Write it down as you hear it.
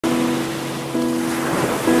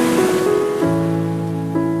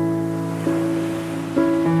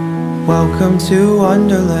Welcome to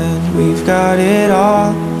Wonderland, we've got it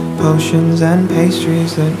all. Potions and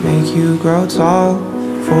pastries that make you grow tall.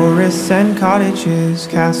 Forests and cottages,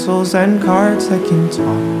 castles and carts that can talk.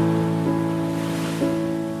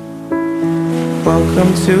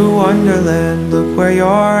 Welcome to Wonderland, look where you're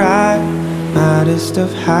at. Maddest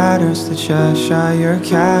of hatters, the Cheshire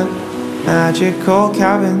Cat. Magical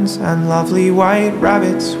cabins and lovely white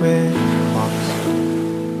rabbits with clocks.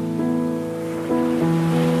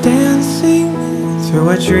 Dancing through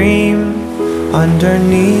a dream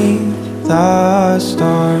underneath the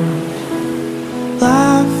stars.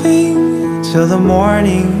 Laughing till the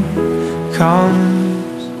morning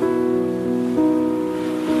comes.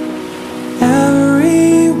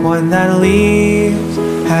 Everyone that leaves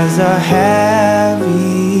has a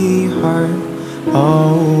heavy heart.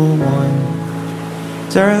 Oh,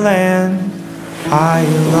 Wonderland I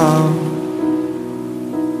love.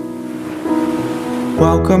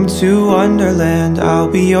 Welcome to Wonderland, I'll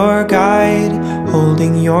be your guide,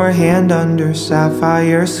 holding your hand under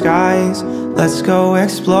sapphire skies. Let's go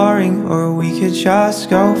exploring, or we could just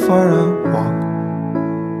go for a walk.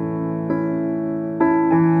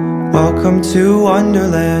 Welcome to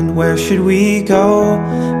Wonderland, where should we go?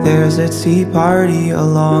 There's a tea party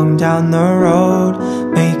along down the road.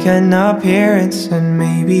 Make an appearance and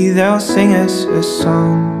maybe they'll sing us a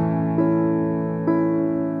song.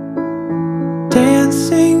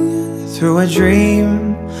 Dancing through a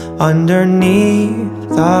dream underneath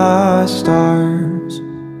the stars.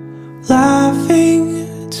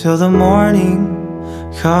 Laughing till the morning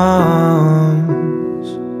comes.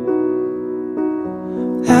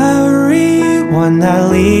 Everyone that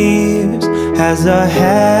leaves has a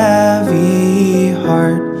heavy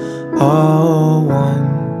heart. Oh,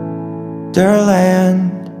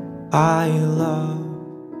 Wonderland I love.